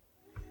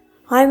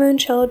Hi, Moon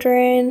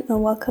Children,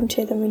 and welcome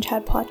to the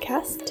Moonchild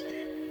Podcast.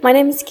 My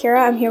name is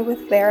Kira. I'm here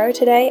with Vero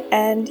today,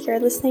 and you're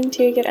listening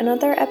to yet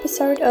another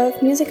episode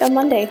of Music on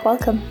Monday.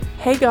 Welcome.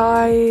 Hey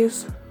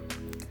guys.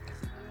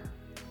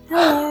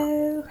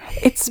 Hello.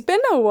 It's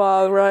been a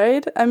while,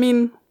 right? I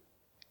mean,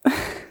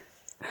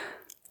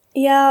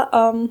 Yeah.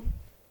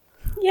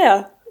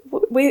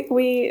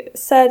 We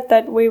said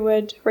that we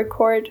would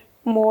record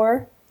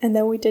more, and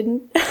then we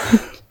didn't.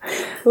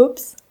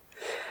 Oops.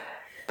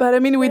 but I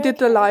mean, we did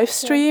the live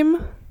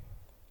stream.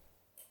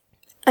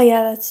 Oh,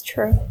 yeah, that's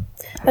true.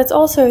 That's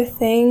also a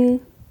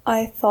thing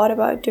I thought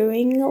about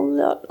doing a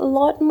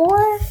lot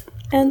more,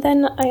 and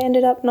then I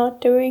ended up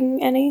not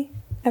doing any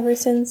ever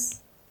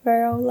since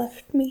Vero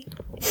left me.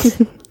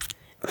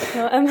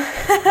 No,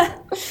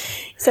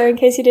 so in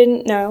case you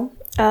didn't know,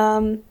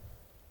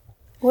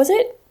 was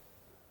it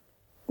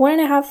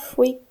 1.5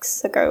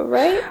 weeks ago,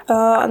 right?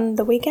 On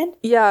the weekend?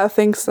 Yeah, I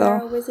think so.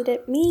 Vero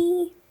visited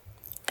me,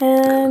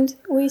 and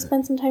we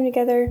spent some time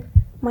together,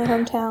 my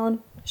hometown,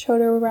 showed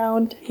her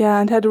around. Yeah,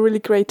 and had a really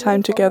great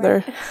time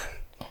together.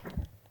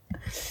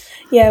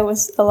 Yeah, it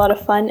was a lot of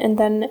fun. And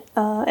then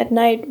at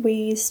night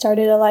we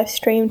started a live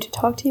stream to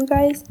talk to you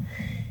guys.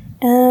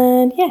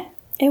 And yeah,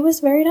 it was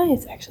very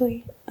nice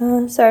actually.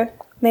 So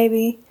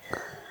maybe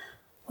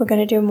we're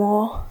gonna do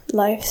more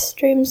live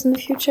streams in the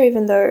future,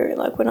 even though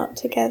like we're not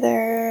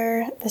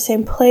together at the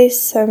same place.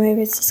 So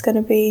maybe it's just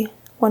gonna be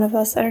one of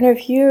us. I don't know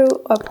if you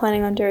are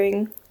planning on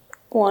doing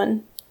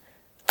one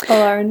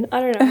alone.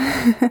 I don't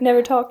know.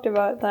 Never talked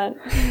about that.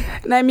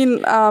 And I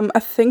mean, I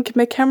think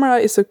my camera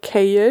is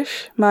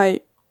okay-ish,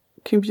 my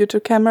computer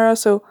camera,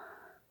 so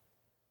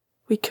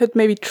we could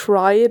maybe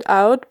try it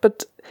out.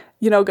 But,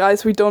 you know,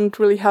 guys, we don't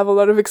really have a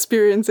lot of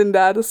experience in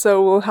that,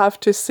 so we'll have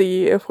to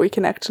see if we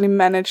can actually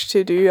manage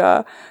to do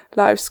a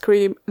live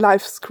stream, a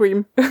live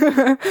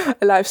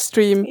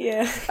stream,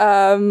 Yeah.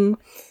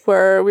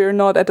 where we're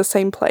not at the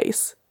same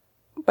place.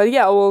 But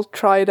yeah, we'll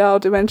try it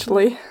out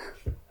eventually.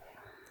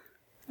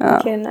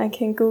 I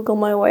can Google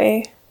my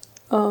way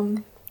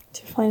to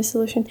find a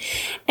solution.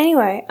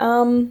 Anyway,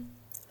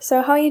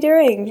 so how are you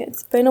doing?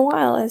 It's been a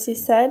while, as you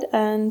said,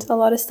 and a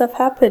lot of stuff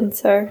happened,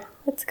 so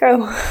let's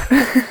go.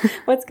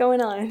 What's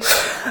going on?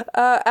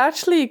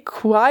 Actually,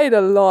 quite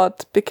a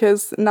lot,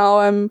 because now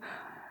I'm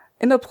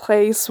in a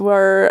place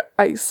where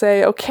I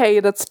say, okay,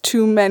 that's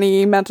too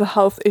many mental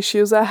health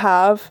issues I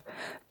have.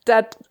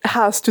 That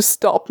has to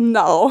stop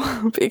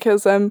now,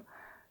 because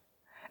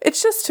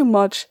it's just too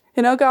much.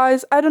 You know,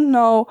 guys, I don't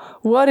know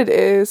what it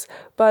is,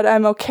 but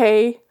I'm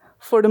okay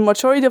for the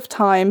majority of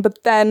time,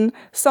 but then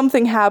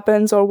something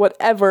happens or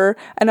whatever,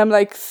 and I'm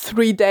like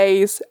 3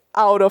 days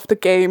out of the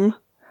game.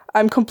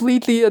 I'm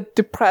completely a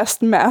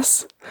depressed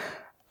mess,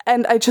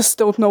 and I just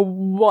don't know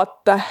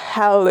what the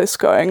hell is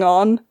going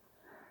on.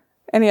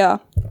 And yeah,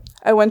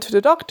 I went to the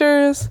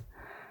doctors,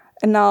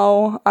 and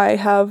now I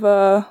have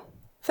a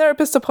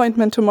therapist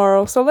appointment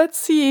tomorrow, so let's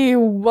see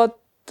what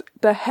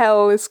the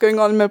hell is going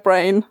on in my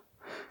brain.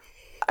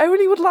 I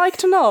really would like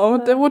to know.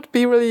 That would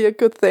be really a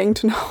good thing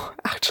to know,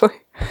 actually.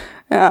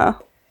 Yeah.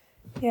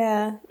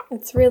 Yeah,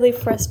 it's really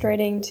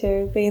frustrating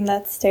to be in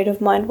that state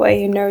of mind where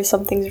you know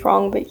something's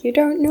wrong, but you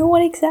don't know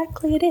what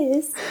exactly it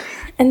is.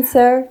 And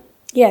so,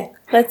 yeah,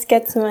 let's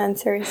get some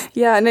answers.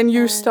 Yeah, and then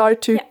you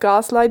start to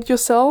gaslight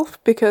yourself,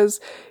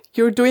 because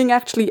I'm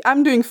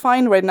doing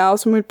fine right now,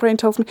 so my brain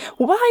tells me,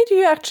 why do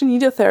you actually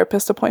need a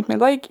therapist appointment?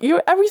 Like,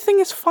 everything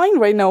is fine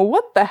right now.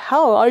 What the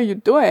hell are you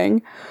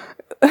doing?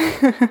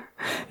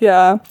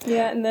 Yeah.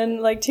 Yeah, and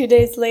then like 2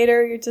 days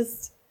later, you're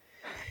just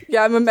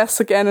I'm a mess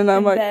again, and I'm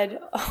in like bed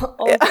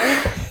all day.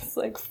 It's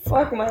like,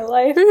 fuck my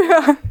life.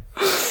 Yeah.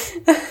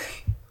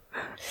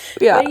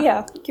 Yeah. But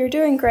yeah, you're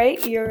doing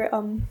great. You're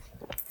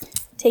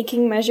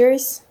taking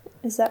measures.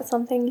 Is that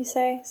something you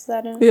say? Is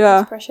that an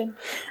expression?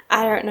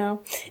 I don't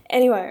know.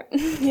 Anyway,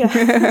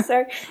 yeah.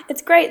 So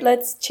it's great.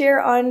 Let's cheer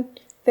on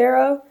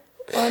Vero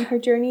on her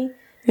journey.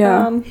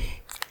 Yeah.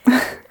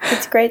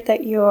 It's great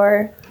that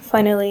you're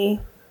finally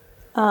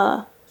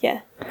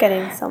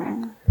getting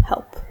some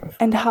help.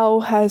 And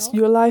how has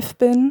your life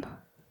been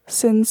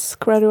since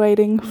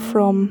graduating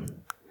from,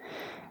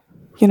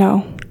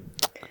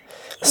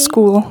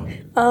 school?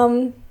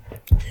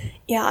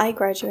 Yeah, I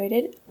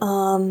graduated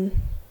a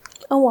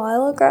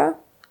while ago.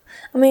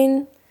 I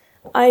mean,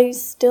 I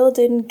still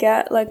didn't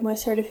get like my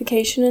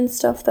certification and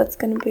stuff. That's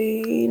going to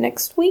be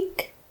next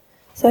week.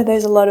 So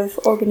there's a lot of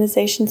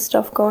organization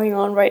stuff going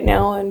on right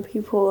now, and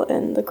people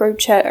in the group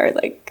chat are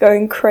like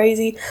going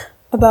crazy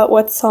about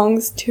what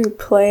songs to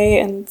play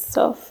and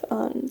stuff.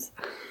 And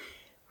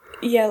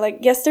yeah,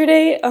 like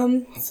yesterday,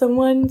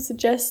 someone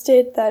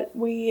suggested that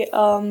we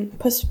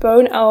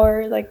postpone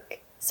our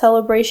like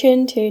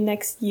celebration to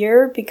next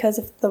year because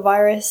of the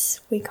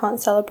virus. We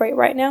can't celebrate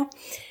right now.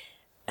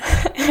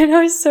 And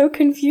I was so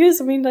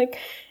confused. I mean, like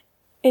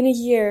in a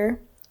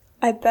year,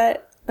 I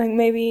bet like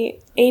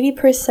maybe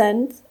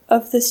 80%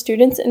 of the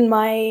students in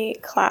my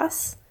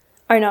class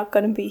are not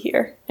going to be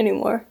here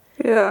anymore.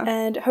 Yeah.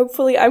 And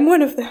hopefully I'm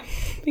one of them,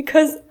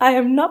 because I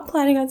am not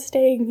planning on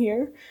staying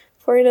here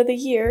for another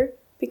year,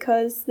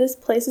 because this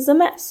place is a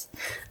mess.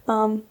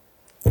 No,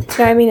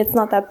 I mean, it's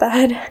not that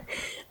bad.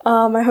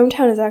 My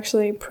hometown is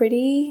actually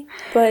pretty,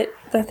 but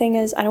the thing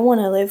is, I don't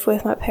want to live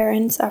with my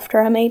parents after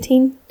I'm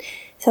 18,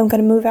 so I'm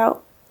going to move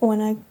out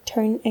when I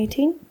turn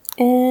 18.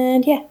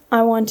 And yeah,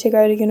 I want to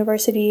go to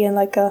university in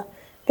like a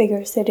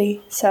bigger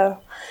city, so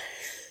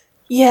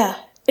yeah,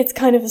 it's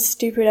kind of a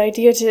stupid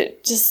idea to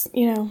just,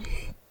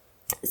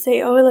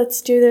 say, oh,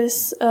 let's do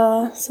this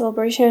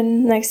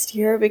celebration next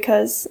year,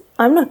 because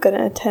I'm not going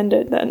to attend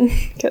it then,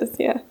 because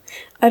yeah,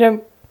 I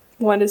don't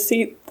want to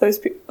see those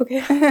people.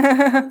 Okay,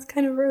 that's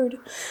kind of rude.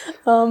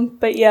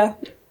 But yeah,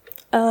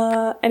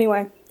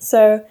 anyway,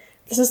 so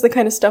this is the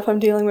kind of stuff I'm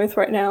dealing with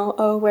right now.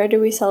 Oh, where do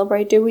we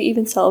celebrate? Do we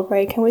even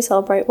celebrate? Can we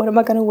celebrate? What am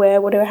I going to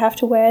wear? What do I have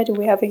to wear? Do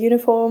we have a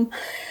uniform?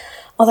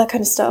 All that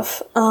kind of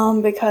stuff.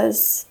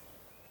 Because,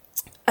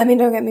 I mean,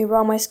 don't get me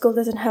wrong, my school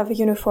doesn't have a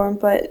uniform,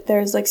 but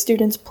there's like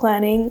students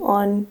planning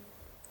on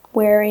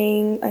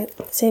wearing the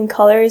same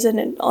colors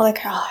and all that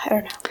kind of, I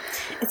don't know.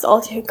 It's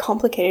all too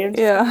complicated.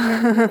 Yeah.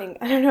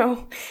 I don't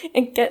know.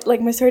 And get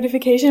like my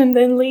certification and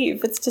then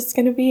leave. It's just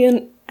going to be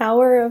an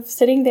hour of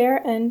sitting there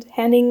and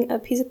handing a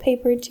piece of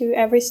paper to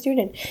every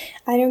student.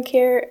 I don't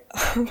care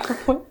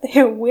what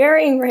they're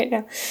wearing right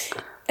now.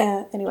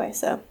 Anyway,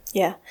 so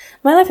yeah,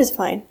 my life is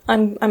fine.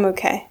 I'm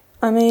okay.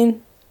 I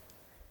mean,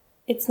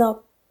 it's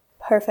not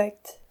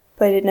perfect,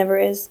 but it never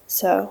is.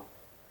 So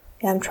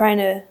yeah, I'm trying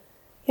to,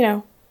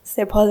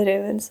 stay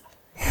positive and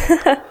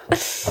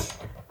stuff.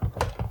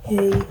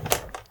 Hey.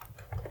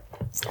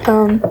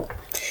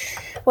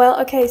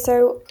 Well, okay,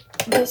 so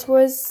this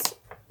was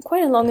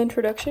quite a long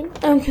introduction.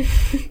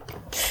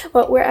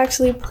 What we're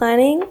actually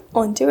planning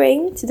on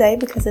doing today,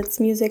 because it's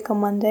Music on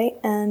Monday,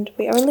 and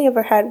we only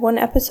ever had one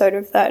episode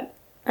of that,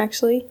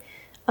 actually,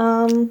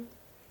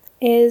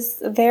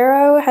 is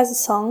Vero has a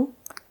song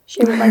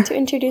she would like to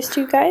introduce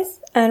to you guys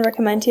and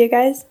recommend to you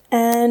guys,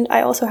 and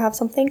I also have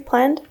something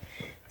planned.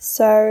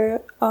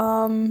 So,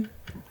 do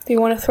you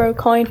want to throw a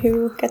coin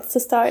who gets to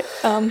start?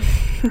 No.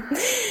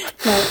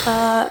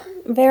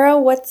 Vera,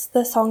 what's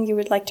the song you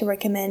would like to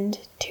recommend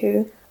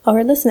to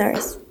our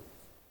listeners?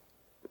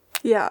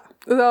 Yeah.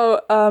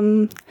 So,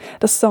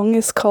 the song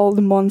is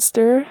called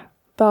Monster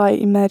by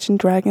Imagine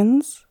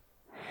Dragons.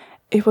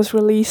 It was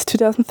released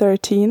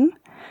 2013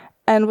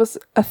 and was,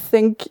 I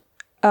think,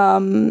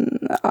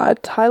 a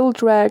title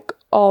track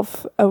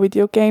of a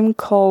video game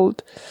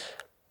called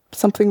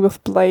something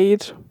with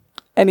Blade.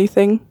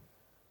 Anything.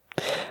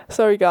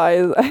 Sorry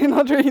guys, I'm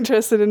not really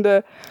interested in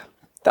the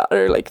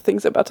other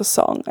things about the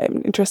song.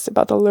 I'm interested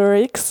about the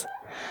lyrics.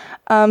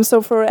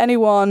 So for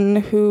anyone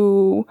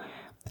who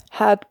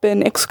had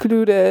been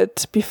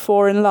excluded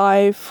before in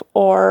life,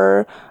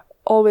 or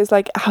always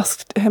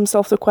asked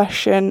himself the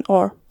question,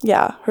 or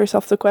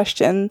herself the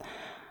question,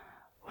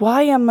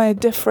 why am I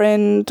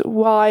different?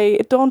 Why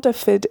don't I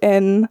fit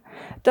in?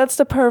 That's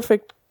the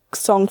perfect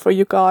song for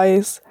you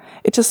guys.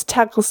 It just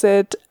tackles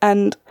it,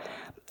 and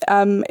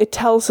it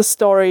tells a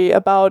story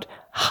about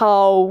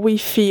how we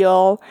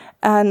feel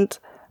and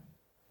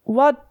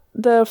what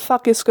the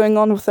fuck is going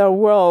on with our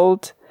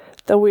world,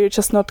 that we're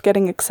just not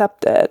getting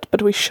accepted,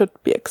 but we should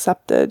be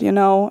accepted,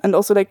 And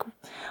also,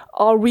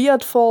 are we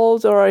at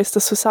fault, or is the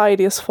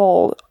society's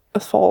fault?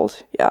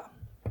 Yeah.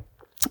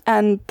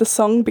 And the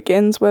song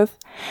begins with,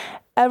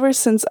 ever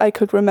since I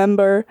could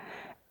remember,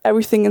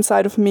 everything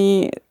inside of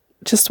me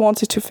just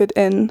wanted to fit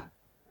in,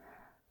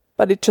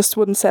 but it just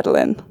wouldn't settle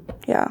in.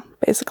 Yeah,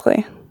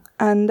 basically.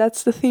 And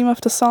that's the theme of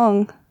the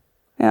song.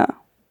 Yeah.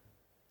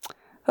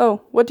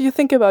 Oh, what do you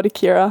think about it,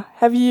 Kira?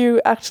 Have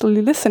you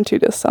actually listened to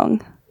this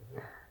song?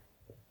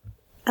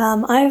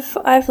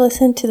 I've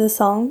listened to the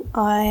song.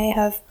 I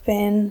have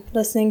been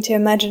listening to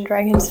Imagine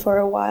Dragons for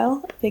a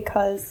while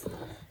because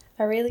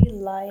I really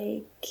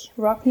like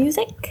rock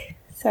music.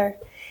 So,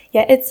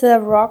 yeah, it's a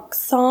rock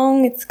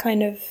song. It's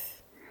kind of,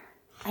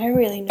 I don't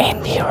really know.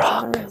 Indie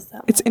rock.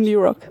 It's indie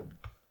rock.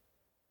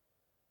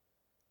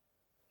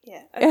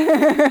 Yeah.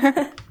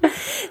 Okay.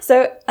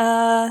 So,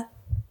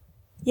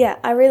 yeah,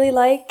 I really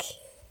like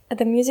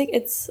the music.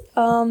 It's,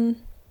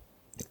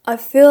 I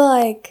feel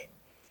like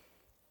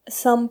at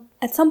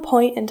some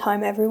point in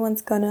time,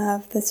 everyone's gonna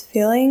have this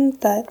feeling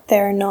that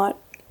they're not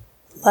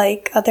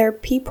like other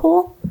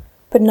people,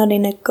 but not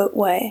in a good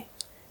way.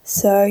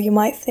 So you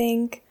might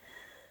think,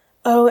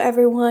 oh,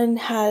 everyone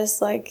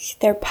has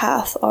their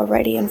path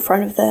already in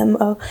front of them.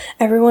 Oh,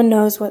 everyone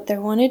knows what they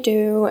want to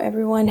do.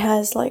 Everyone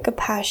has a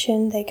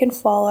passion they can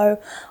follow,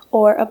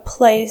 or a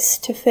place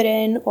to fit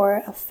in,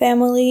 or a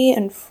family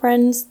and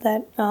friends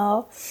that,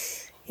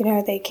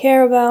 they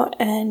care about.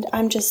 And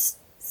I'm just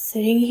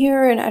sitting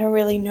here and I don't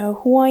really know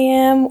who I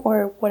am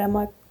or what am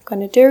I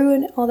going to do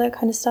and all that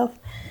kind of stuff.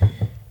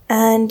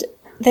 And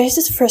there's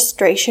this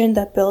frustration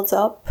that builds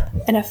up,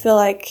 and I feel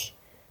like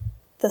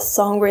the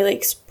song really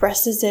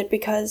expresses it,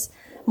 because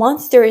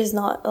Monster is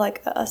not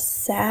a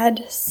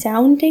sad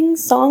sounding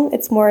song.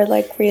 It's more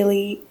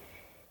really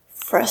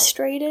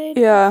frustrated.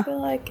 Yeah. I feel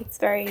like it's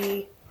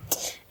very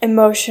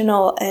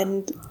emotional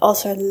and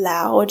also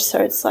loud. So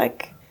it's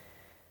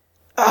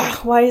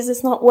why is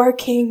this not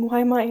working? Why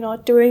am I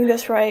not doing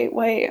this right?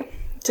 Why,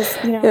 just,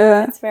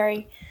 it's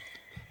very,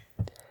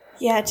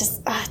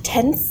 just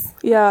tense.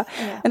 Yeah.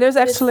 And there's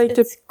actually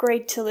it's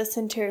great to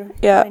listen to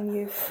when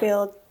you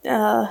feel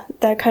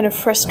that kind of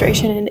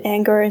frustration and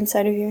anger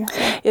inside of you.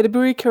 So. Yeah, the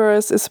Buri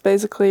chorus is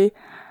basically,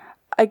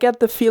 I get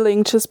the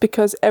feeling just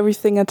because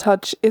everything I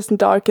touch isn't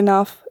dark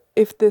enough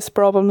if this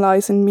problem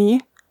lies in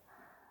me.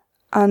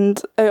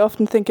 And I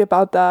often think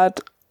about that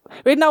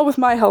right now with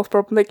my health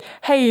problem. Like,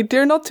 hey,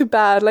 they're not too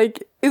bad.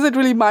 Like, is it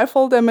really my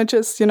fault? Am I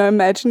just,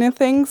 imagining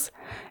things?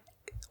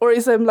 Or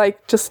is it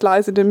like just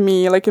lies it in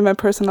me, like in my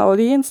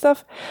personality and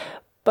stuff?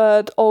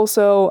 But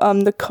also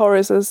the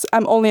chorus is,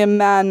 I'm only a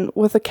man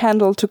with a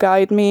candle to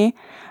guide me.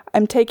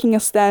 I'm taking a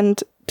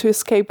stand to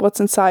escape what's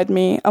inside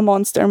me, a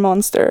monster.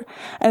 And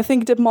I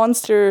think the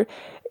monster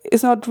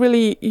is not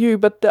really you,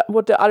 but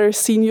what the others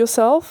see in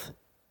yourself,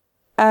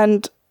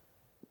 and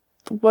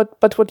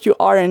what you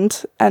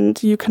aren't,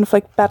 and you kind of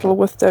like battle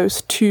with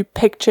those two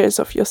pictures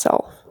of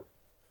yourself.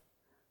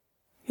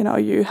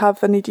 You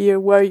have an idea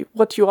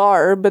what you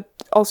are, but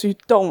also you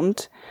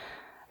don't,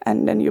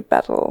 and then you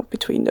battle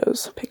between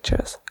those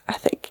pictures, I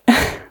think.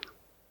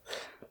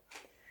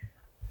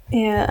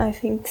 Yeah, I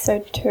think so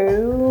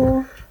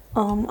too.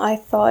 I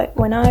thought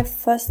when I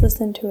first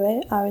listened to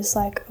it, I was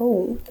like,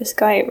 oh, this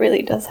guy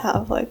really does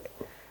have like,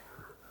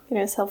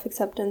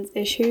 self-acceptance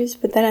issues.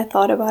 But then I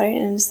thought about it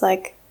and it's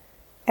like,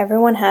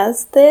 everyone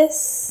has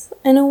this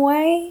in a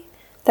way,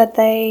 that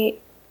they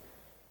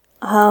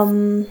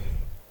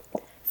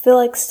feel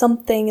like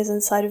something is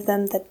inside of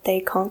them that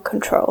they can't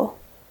control.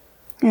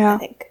 Yeah. I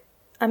think.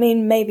 I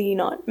mean, maybe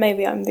not.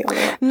 Maybe I'm the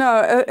only one.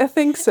 No, I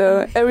think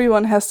so.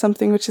 Everyone has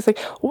something which is like,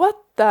 what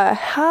the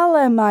hell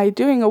am I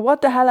doing? Or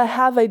what the hell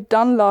have I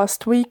done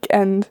last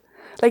weekend?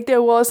 Like,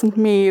 there wasn't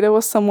me, there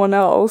was someone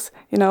else.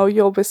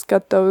 You always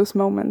got those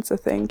moments, I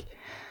think,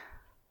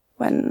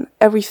 when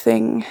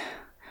everything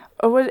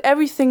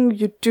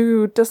you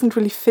do doesn't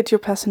really fit your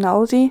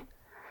personality,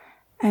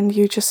 and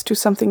you just do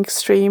something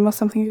extreme or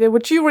something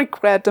which you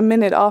regret a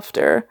minute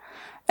after,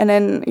 and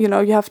then you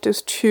have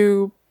those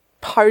two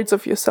parts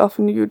of yourself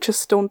and you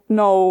just don't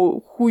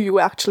know who you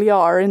actually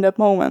are in that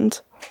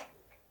moment.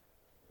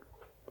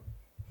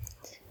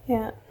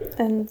 Yeah,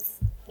 and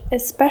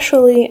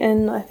especially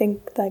in, I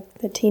think, like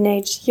the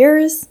teenage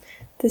years,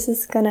 this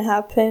is gonna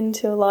happen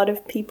to a lot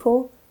of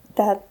people,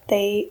 that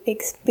they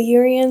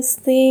experience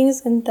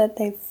things and that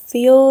they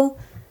feel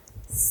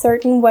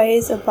certain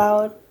ways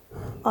about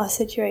a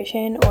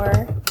situation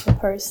or a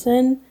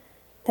person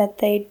that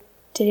they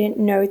didn't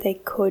know they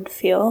could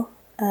feel.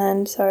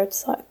 And so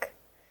it's like,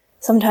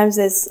 sometimes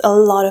there's a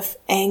lot of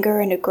anger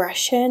and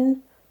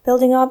aggression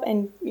building up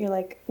and you're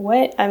like,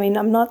 what? I mean,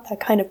 I'm not that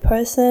kind of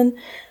person.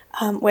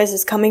 Where's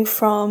this coming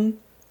from?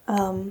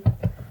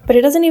 But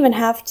it doesn't even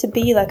have to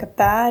be like a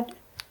bad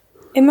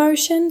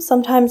emotion.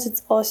 Sometimes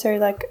it's also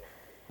like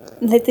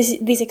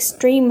these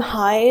extreme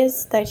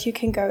highs that you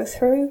can go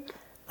through,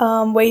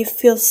 where you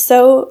feel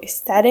so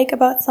ecstatic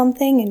about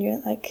something and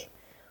you're like,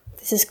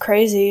 this is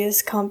crazy,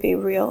 this can't be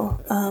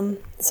real.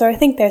 So I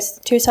think there's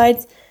two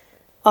sides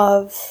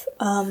of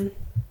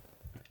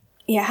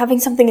having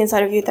something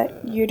inside of you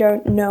that you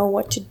don't know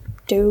what to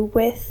do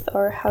with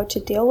or how to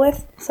deal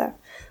with. So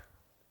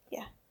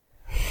yeah.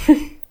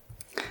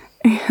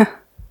 Yeah.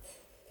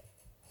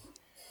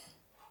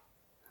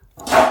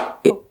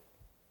 Oh,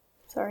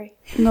 sorry.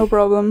 No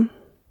problem.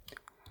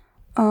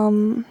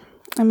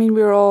 I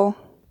mean,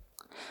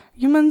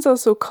 humans are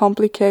so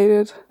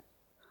complicated.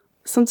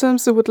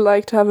 Sometimes I would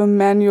like to have a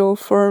manual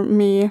for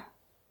me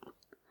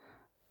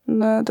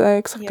that I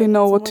exactly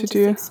know what to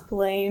do.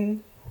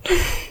 Explain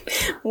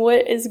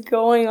what is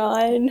going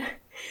on.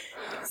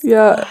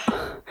 Yeah.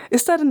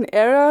 Is that an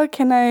error?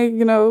 Can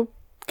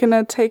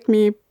I take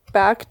me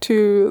back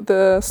to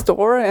the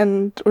store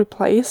and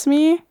replace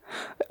me?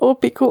 It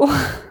would be cool.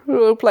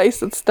 Replace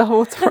that stuff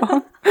what's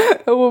wrong.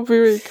 It would be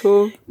really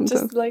cool.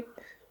 Just like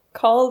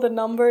call the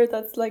number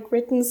that's like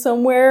written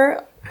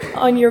somewhere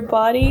on your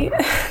body.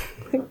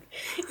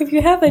 If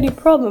you have any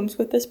problems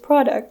with this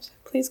product,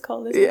 please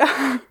call this.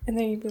 Yeah. And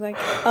then you'd be like,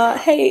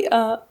 hey,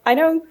 I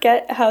don't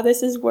get how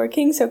this is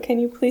working, so can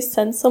you please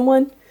send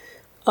someone?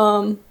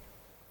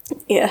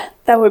 Yeah,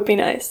 that would be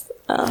nice.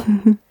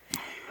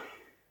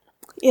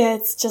 Yeah,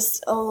 it's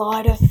just a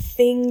lot of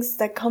things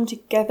that come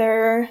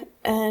together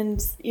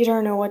and you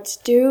don't know what to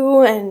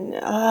do and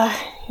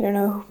you don't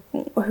know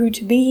who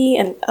to be,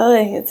 and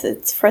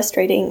it's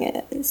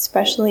frustrating,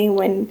 especially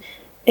when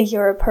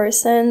you're a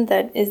person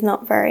that is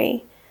not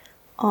very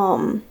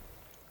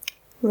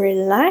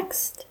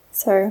relaxed.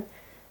 So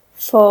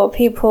for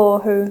people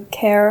who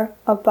care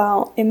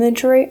about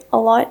imagery a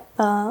lot,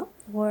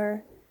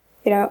 or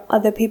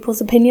other people's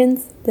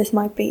opinions, this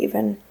might be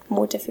even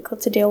more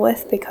difficult to deal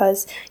with,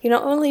 because you're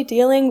not only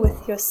dealing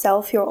with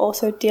yourself, you're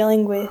also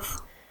dealing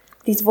with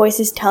these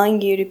voices telling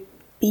you to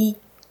be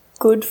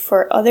good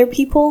for other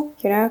people,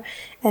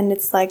 and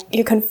it's like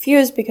you're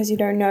confused because you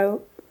don't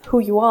know who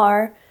you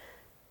are,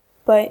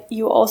 but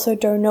you also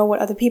don't know what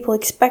other people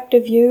expect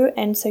of you,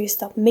 and so you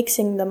start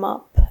mixing them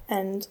up,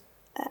 and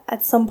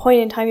at some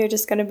point in time, you're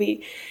just going to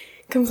be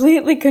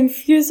completely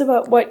confused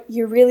about what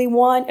you really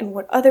want and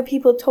what other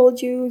people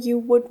told you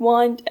would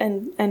want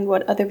and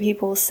what other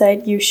people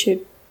said you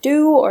should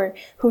do or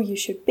who you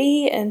should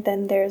be. And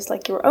then there's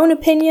like your own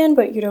opinion,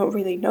 but you don't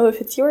really know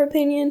if it's your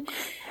opinion.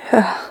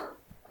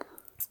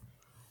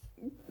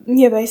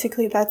 Yeah,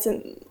 basically that's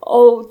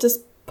all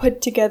just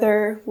put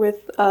together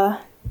with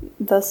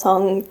the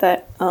song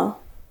that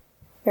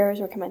Vera's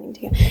recommending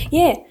to you.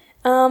 Yeah,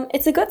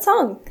 it's a good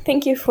song.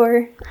 Thank you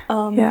for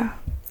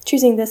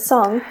choosing this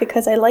song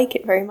because I like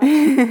it very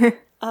much.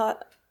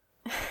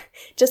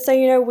 Just so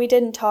you know, we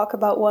didn't talk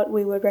about what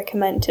we would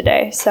recommend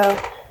today, so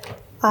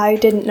I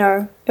didn't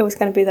know it was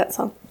going to be that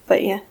song.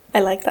 But yeah, I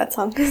like that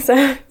song,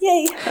 so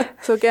yay!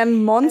 So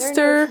again,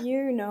 Monster,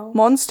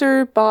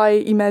 Monster by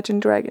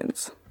Imagine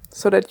Dragons,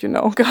 so that you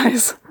know,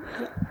 guys.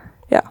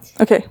 Yeah,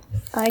 okay.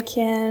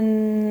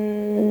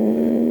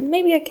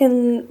 Maybe I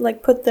can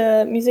like put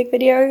the music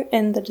video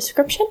in the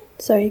description,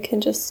 so you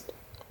can just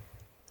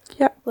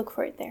look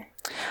for it there.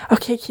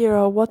 Okay,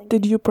 Kira, what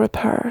did you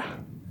prepare?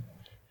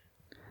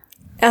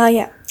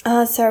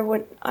 So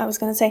what I was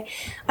gonna say,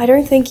 I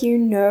don't think you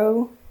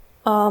know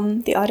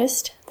the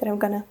artist that I'm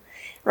gonna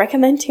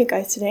recommend to you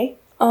guys today,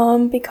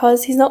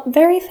 because he's not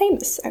very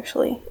famous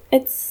actually.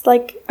 It's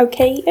like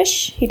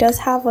okay-ish. He does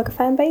have like a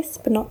fan base,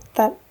 but not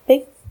that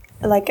big.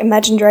 Like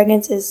Imagine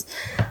Dragons is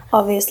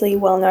obviously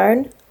well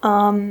known,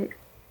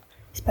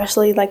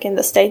 especially like in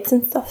the States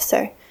and stuff.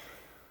 So.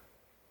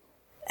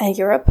 And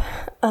Europe.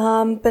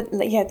 But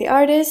yeah, the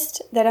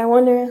artist that I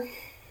want to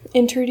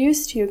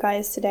introduce to you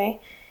guys today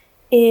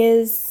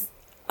is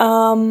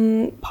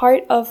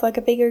part of like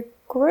a bigger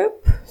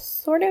group,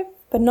 sort of,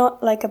 but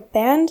not like a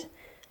band,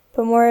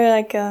 but more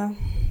like a...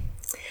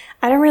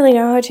 I don't really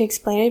know how to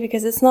explain it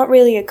because it's not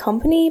really a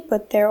company,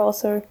 but they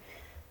also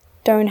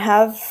don't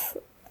have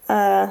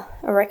a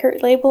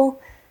record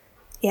label.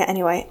 Yeah,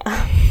 anyway,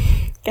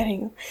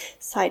 getting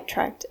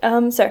sidetracked.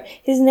 So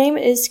his name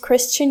is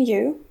Christian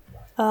Yu.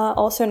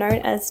 Also known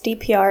as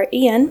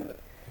DPR-EN.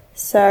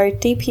 So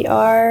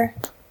DPR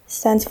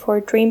stands for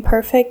Dream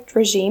Perfect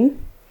Regime.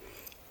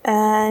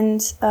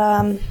 And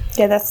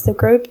that's the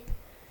group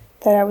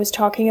that I was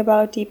talking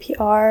about,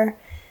 DPR.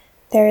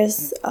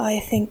 There's,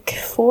 I think,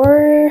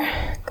 4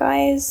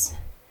 guys.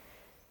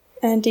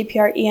 And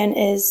DPR-EN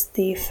is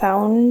the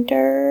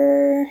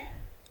founder,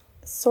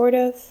 sort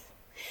of.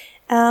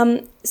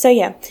 So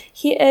yeah,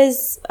 he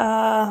is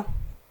an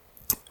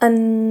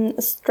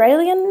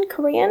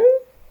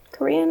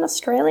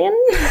Korean-Australian,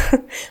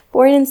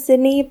 born in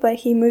Sydney, but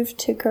he moved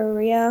to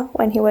Korea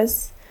when he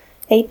was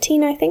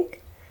 18, I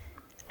think.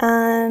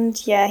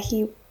 And yeah,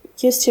 he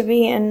used to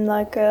be in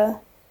like a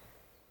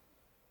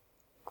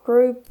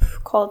group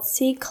called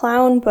Sea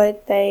Clown,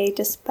 but they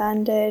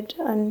disbanded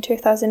in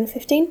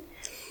 2015.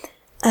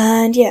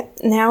 And yeah,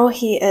 now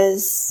he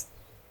is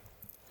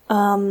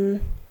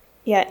in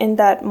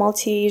that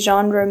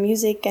multi-genre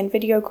music and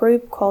video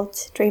group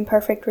called Dream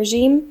Perfect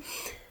Regime.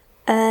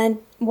 And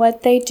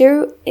what they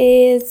do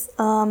is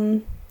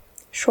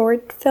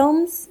short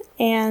films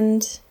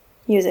and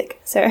music.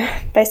 So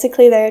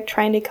basically they're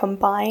trying to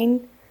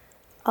combine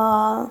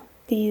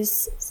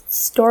these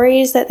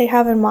stories that they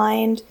have in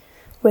mind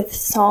with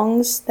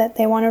songs that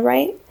they want to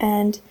write.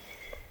 And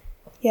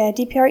yeah,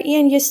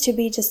 DPR-EN used to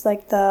be just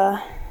like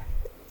the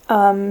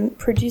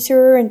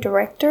producer and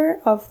director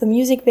of the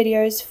music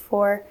videos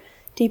for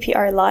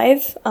DPR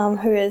Live,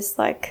 who is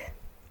like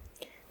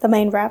the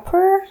main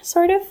rapper,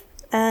 sort of.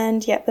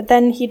 And yeah, but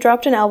then he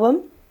dropped an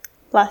album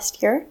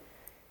last year,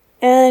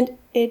 and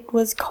it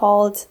was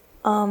called,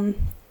 what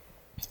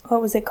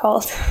was it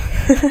called?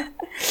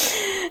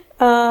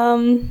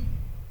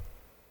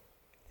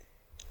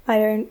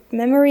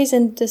 Memories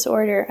in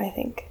Disorder, I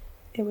think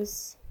it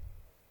was.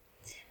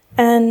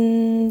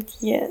 And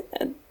yeah,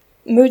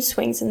 Mood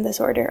Swings in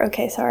Disorder.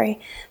 Okay, sorry.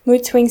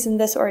 Mood Swings in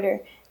Disorder.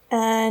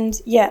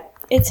 And yeah,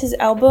 it's his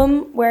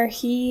album where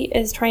he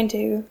is trying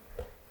to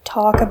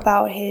talk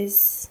about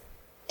his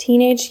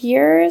teenage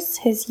years,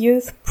 his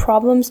youth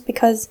problems,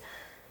 because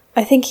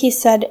I think he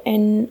said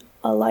in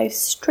a live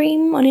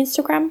stream on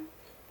Instagram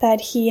that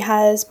he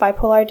has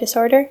bipolar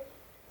disorder.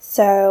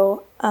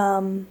 So,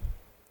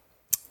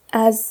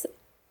 as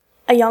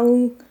a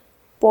young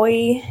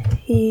boy,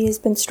 he's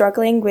been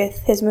struggling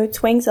with his mood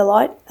swings a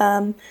lot,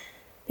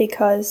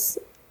 because,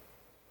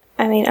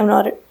 I mean, I'm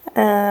not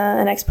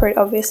an expert,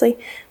 obviously,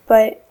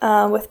 but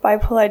with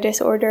bipolar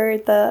disorder,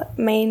 the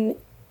main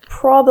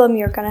problem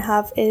you're gonna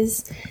have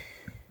is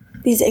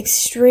these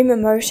extreme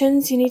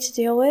emotions you need to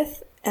deal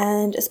with,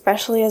 and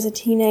especially as a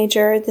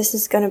teenager, this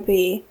is going to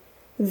be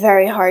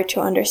very hard to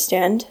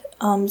understand.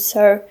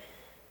 So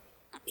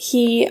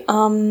he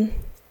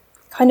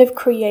kind of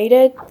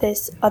created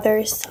this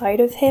other side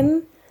of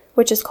him,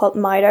 which is called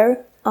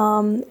Mido.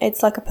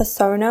 It's like a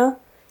persona.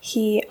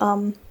 He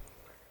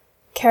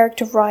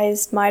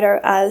characterized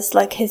Mido as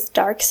like his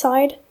dark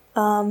side,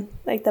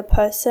 like the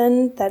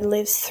person that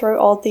lives through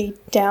all the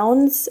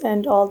downs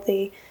and all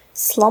the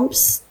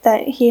slumps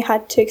that he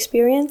had to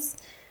experience.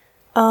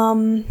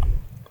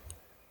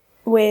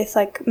 with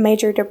like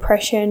major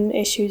depression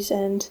issues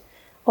and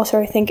also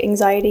I think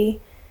anxiety.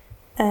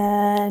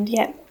 And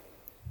yeah,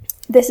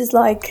 this is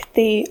like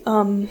the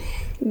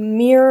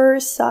mirror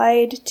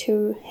side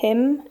to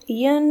him,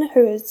 Ian,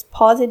 who is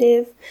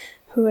positive,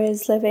 who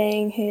is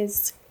living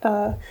his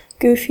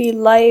goofy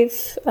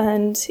life,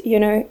 and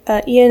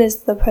Ian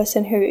is the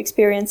person who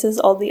experiences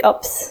all the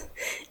ups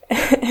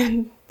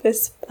and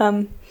this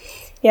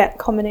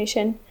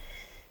combination.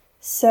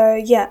 So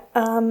yeah,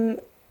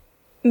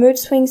 Mood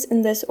Swings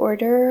in This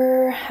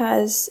Order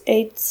has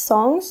 8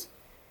 songs,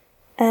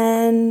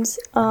 and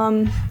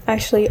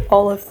actually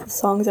all of the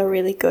songs are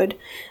really good.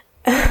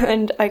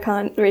 And I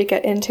can't really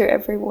get into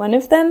every one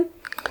of them.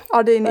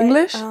 Are they in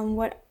English?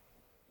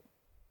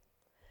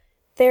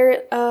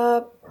 They're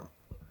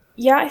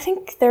I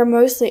think they're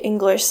mostly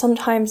English.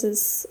 Sometimes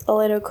it's a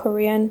little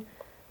Korean,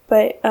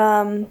 but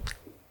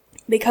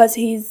because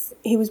he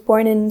was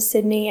born in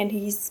Sydney and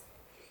he's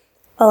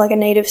like a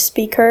native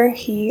speaker,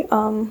 he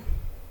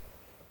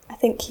I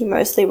think he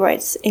mostly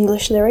writes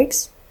English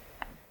lyrics.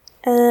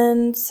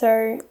 And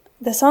so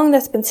the song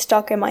that's been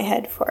stuck in my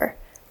head for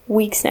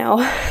weeks now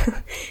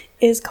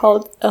is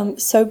called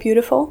So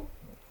Beautiful,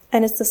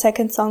 and it's the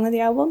second song of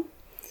the album.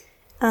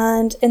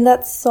 And in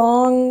that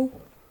song,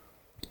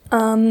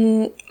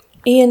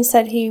 Ian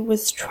said he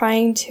was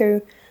trying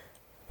to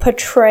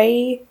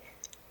portray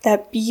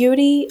that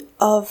beauty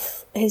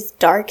of his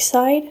dark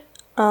side,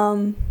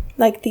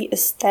 like the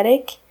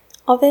aesthetic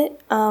of it,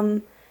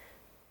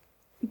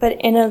 but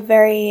in a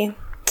very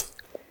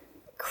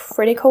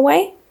critical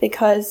way,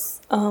 because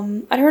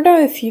I don't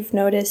know if you've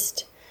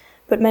noticed,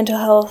 but mental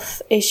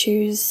health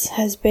issues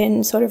has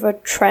been sort of a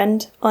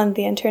trend on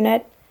the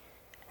internet,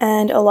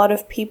 and a lot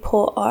of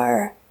people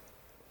are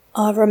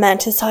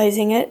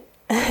romanticizing it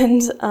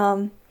and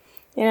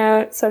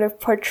sort of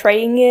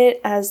portraying it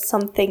as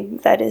something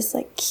that is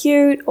like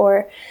cute,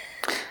 or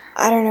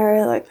I don't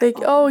know, like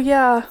oh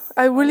yeah,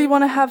 I really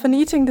want to have an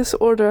eating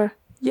disorder.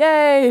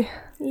 Yay!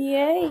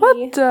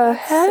 What the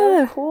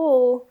hell? So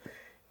cool.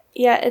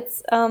 Yeah,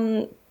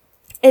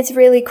 it's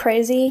really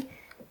crazy.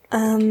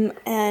 And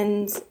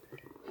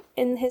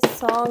in his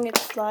song,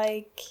 it's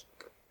like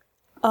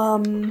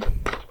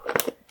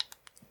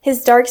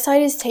his dark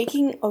side is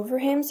taking over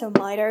him, so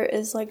Mitre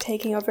is like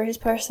taking over his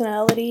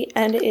personality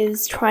and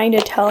is trying to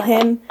tell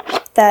him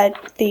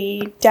that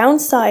the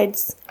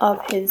downsides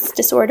of his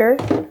disorder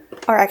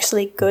are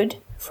actually good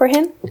for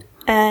him,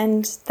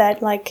 and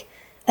that like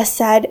a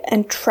sad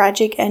and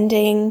tragic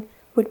ending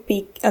would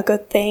be a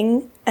good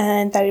thing,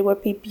 and that it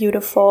would be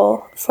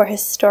beautiful for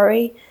his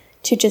story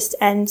to just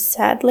end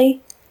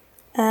sadly.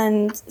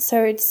 And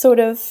so it's sort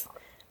of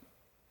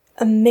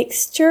a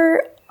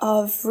mixture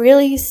of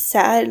really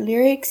sad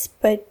lyrics,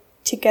 but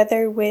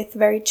together with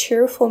very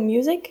cheerful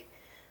music.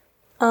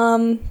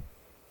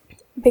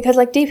 Because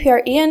like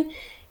DPR Ian,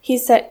 he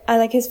said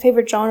like his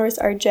favorite genres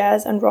are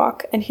jazz and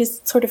rock, and he's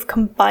sort of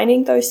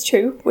combining those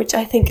two, which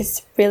I think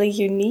is really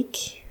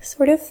unique,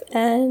 sort of.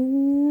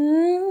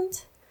 And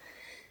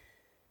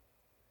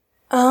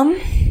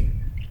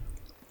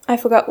I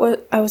forgot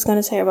what I was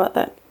gonna say about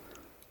that.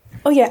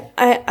 Oh yeah,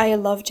 I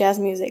love jazz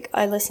music.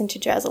 I listen to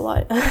jazz a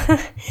lot.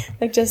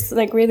 Like just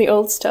like really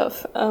old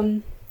stuff.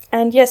 And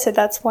yeah, so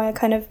that's why I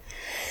kind of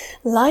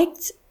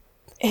liked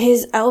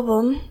his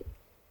album.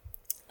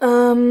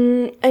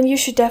 And you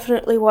should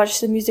definitely watch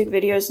the music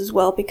videos as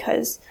well,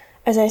 because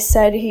as I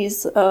said,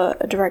 he's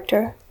a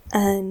director,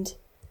 and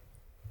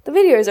the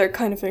videos are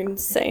kind of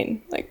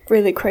insane, like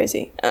really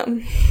crazy,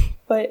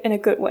 but in a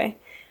good way.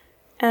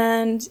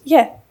 And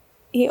yeah,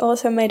 he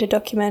also made a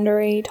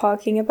documentary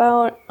talking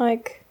about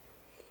like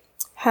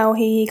how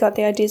he got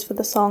the ideas for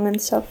the song and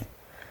stuff.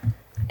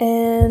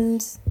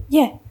 And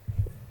yeah,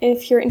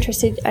 if you're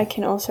interested, I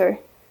can also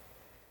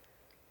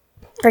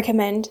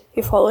recommend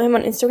you follow him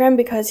on Instagram,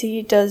 because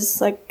he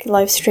does like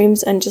live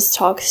streams and just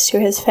talks to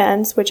his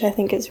fans, which I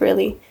think is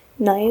really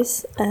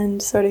nice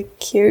and sort of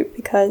cute,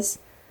 because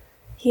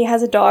he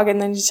has a dog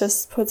and then he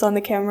just puts on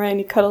the camera and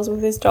he cuddles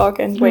with his dog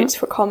and waits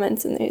for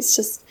comments, and he's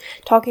just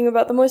talking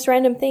about the most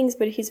random things,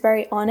 but he's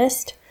very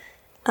honest.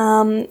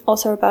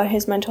 Also about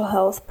his mental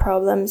health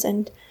problems,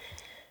 and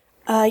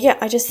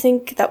I just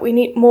think that we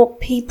need more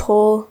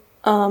people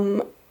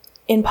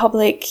in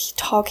public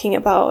talking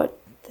about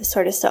this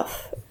sort of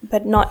stuff,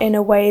 but not in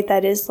a way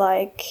that is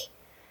like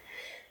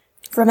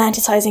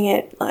romanticizing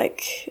it.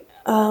 Like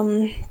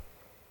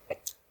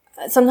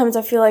sometimes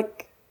I feel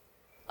like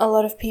a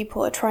lot of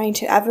people are trying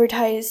to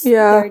advertise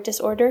their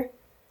disorder,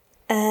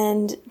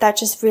 and that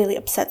just really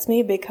upsets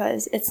me,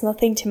 because it's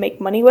nothing to make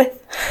money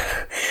with.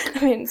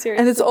 I mean, seriously.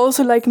 And it's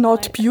also like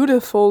not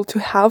beautiful to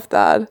have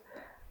that.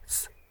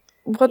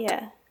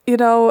 You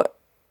know,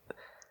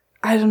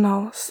 I don't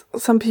know.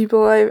 Some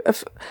people, I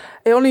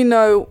only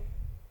know,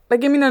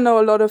 like, I mean, I know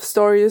a lot of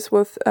stories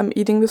with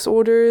eating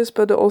disorders,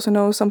 but I also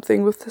know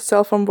something with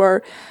self-harm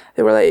where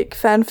there were like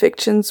fan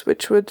fictions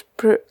which would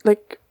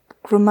like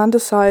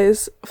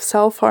romanticize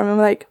self-harm. I'm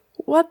like,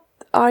 what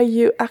are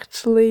you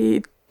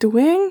actually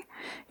doing?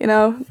 You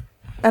know,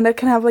 and that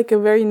can have like a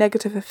very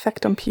negative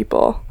effect on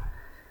people.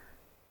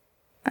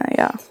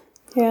 Yeah.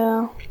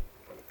 Yeah.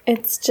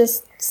 It's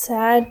just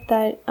sad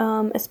that,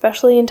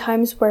 especially in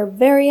times where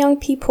very young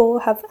people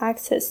have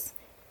access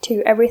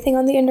to everything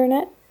on the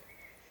internet,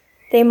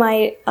 they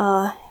might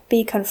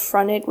be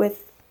confronted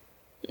with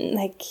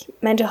like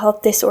mental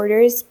health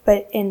disorders,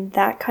 but in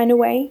that kind of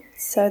way,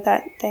 so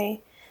that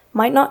they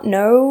might not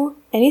know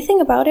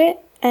anything about it,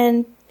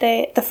 and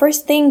the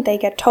first thing they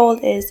get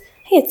told is,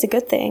 hey, it's a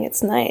good thing,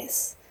 it's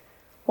nice,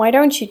 why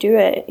don't you do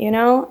it, you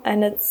know?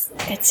 And it's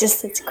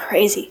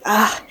crazy.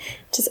 It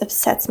just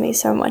upsets me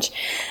so much.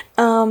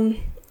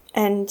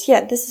 And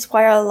yeah, this is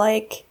why I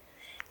like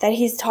that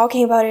he's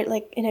talking about it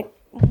like in a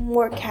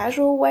more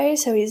casual way,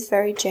 so he's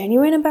very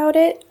genuine about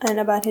it and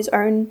about his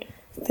own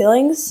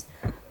feelings,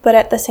 but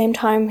at the same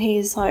time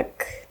he's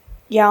like,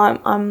 yeah,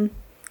 I'm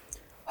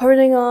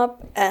hurting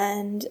up,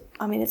 and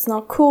I mean, it's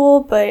not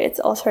cool, but it's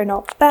also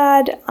not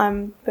bad,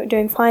 I'm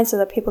doing fine, so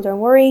that people don't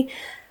worry.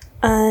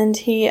 And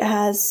he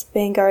has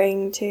been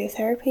going to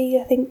therapy,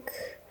 I think,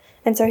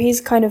 and so he's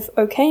kind of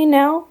okay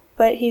now,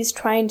 but he's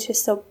trying to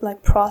still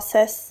like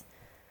process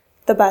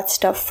the bad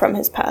stuff from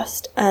his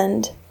past.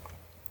 And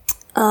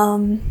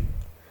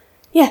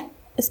yeah,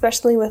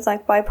 especially with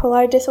like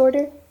bipolar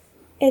disorder,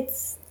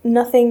 it's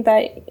nothing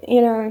that, you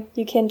know,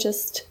 you can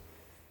just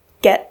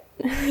get,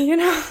 you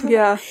know?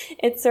 Yeah.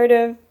 It's sort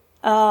of,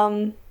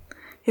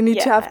 you need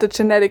to have the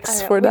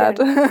genetics for that.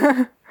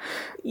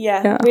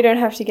 Yeah, we don't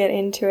have to get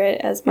into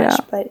it as much,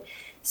 but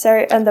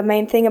so, and the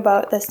main thing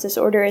about this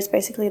disorder is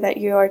basically that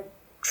you are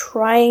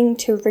trying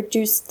to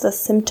reduce the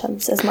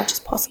symptoms as much as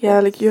possible. Yeah,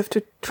 like you have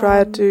to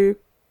try to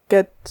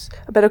get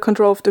a better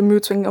control of the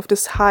mood swing of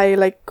this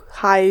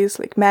highs,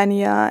 like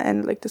mania,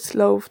 and like this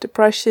low of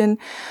depression.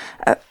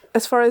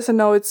 As far as I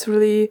know, it's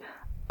really,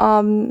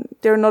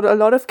 there are not a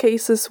lot of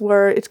cases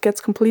where it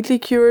gets completely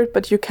cured,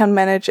 but you can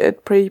manage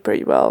it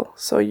pretty well.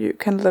 So you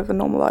can live a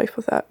normal life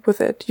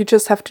with it. You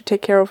just have to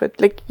take care of it.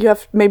 Like you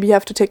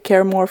have to take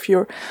care more of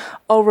your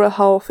overall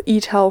health,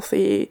 eat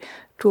healthy,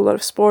 do a lot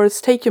of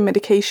sports, take your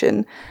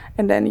medication,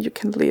 and then you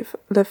can live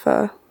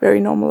a very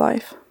normal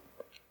life.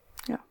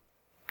 Yeah.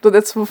 So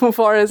that's as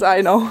far as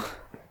I know.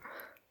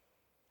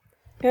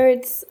 No,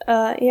 it's,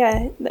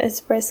 that's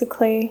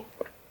basically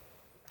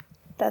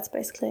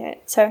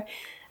it. So,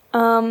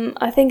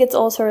 I think it's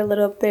also a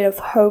little bit of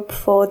hope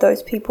for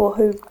those people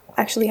who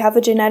actually have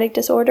a genetic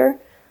disorder,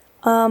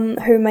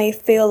 who may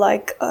feel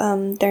like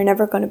they're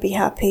never going to be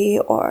happy,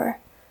 or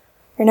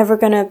they're never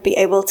going to be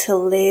able to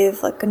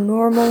live like a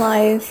normal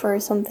life or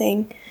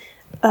something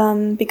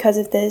because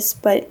of this.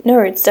 But no,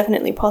 it's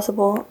definitely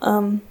possible.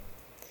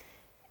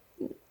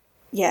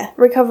 Yeah,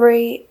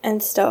 recovery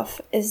and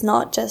stuff is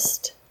not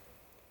just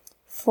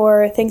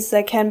for things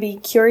that can be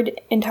cured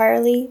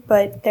entirely,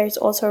 but there's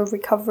also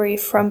recovery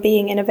from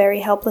being in a very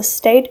helpless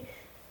state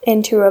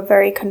into a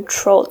very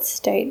controlled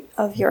state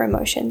of your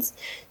emotions.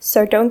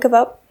 So don't give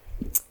up,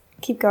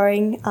 keep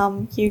going.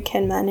 You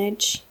can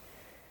manage.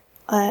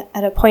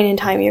 At a point in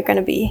time, you're going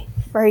to be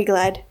very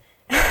glad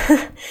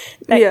that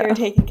you're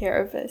taking care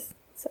of this.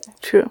 So.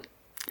 True.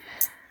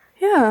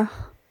 Yeah,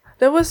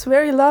 that was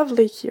very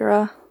lovely,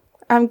 Kira.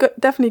 I'm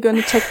definitely going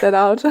to check that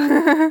out.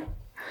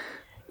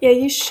 Yeah,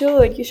 you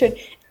should. You should.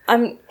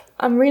 I'm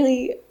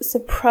really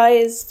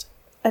surprised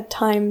at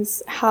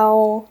times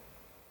how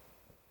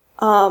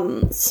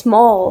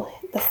small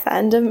the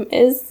fandom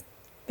is,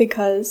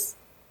 because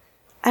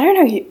I don't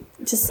know.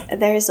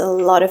 There's a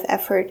lot of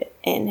effort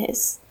in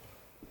his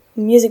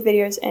music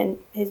videos and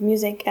his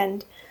music,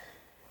 and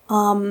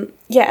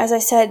as I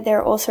said, there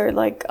are also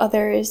like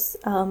others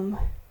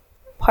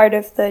part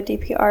of the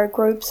DPR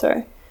group.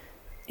 So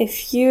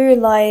if you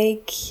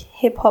like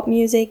hip hop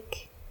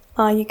music,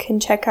 you can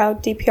check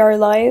out DPR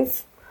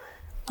Live.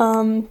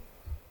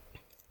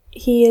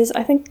 He is,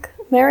 I think,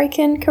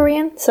 American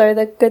Korean, so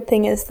the good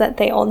thing is that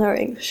they all know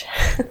English.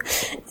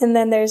 And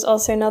then there's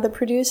also another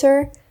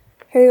producer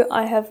who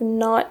I have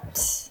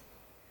not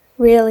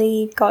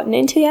really gotten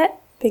into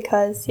yet,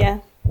 because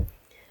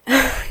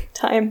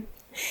time.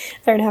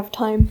 I don't have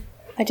time.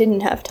 I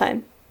didn't have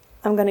time.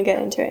 I'm gonna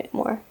get into it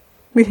more.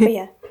 But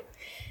yeah,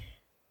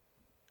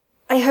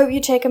 I hope you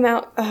check him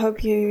out. I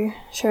hope you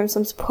show him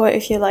some support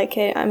if you like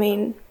it. I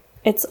mean,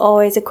 it's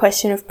always a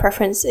question of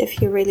preference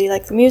if you really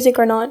like the music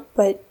or not,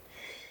 but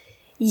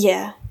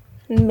yeah,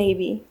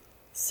 maybe.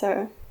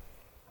 So,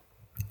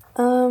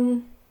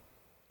 so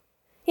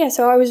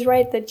I was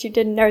right that you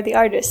didn't know the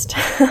artist.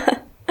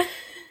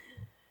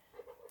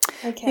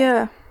 Okay.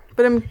 Yeah,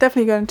 but I'm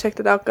definitely going to check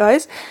that out,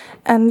 guys.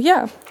 And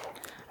yeah,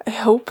 I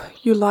hope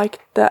you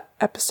liked the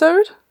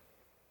episode.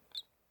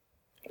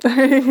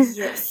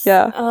 Yes.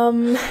 Yeah.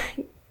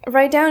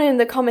 Write down in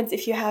the comments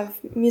if you have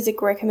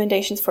music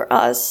recommendations for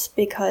us,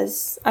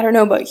 because I don't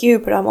know about you,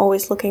 but I'm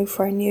always looking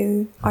for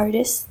new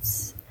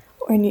artists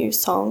or new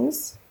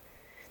songs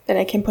that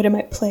I can put in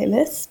my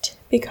playlist,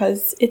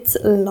 because it's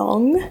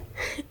long.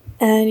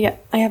 And yeah,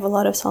 I have a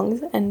lot of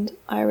songs and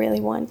I really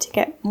want to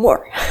get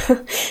more.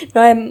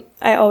 I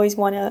always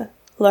want to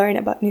learn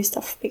about new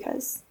stuff,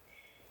 because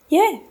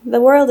the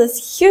world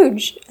is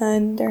huge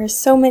and there are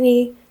so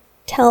many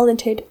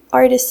talented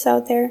artists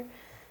out there.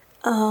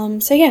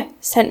 So yeah,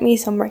 send me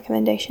some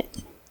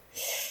recommendations.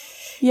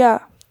 Yeah.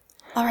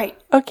 All right.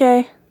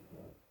 Okay.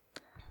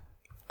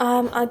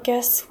 I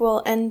guess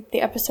we'll end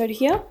the episode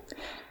here.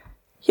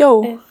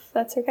 Yo. If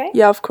that's okay.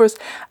 Yeah, of course.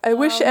 I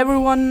wish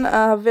everyone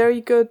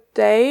very good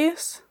day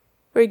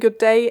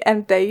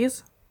and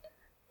days.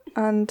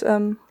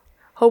 And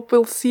hope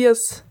we'll see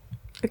us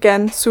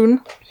again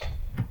soon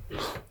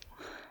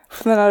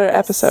with another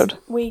episode.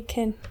 We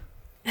can.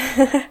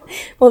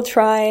 We'll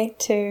try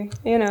to,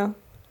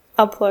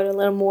 upload a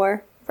little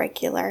more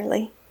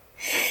regularly.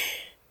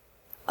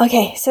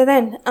 Okay, so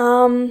then,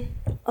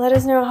 let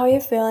us know how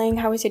you're feeling.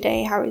 How was your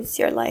day? How was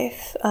your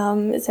life?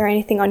 Is there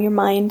anything on your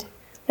mind?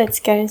 Let's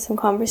get in some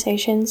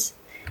conversations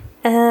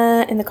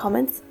in the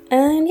comments.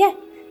 And yeah,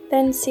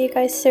 then see you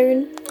guys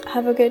soon.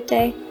 Have a good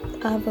day.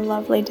 Have a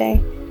lovely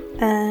day.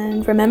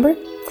 And remember,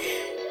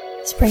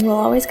 spring will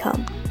always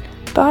come.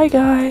 Bye,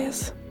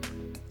 guys.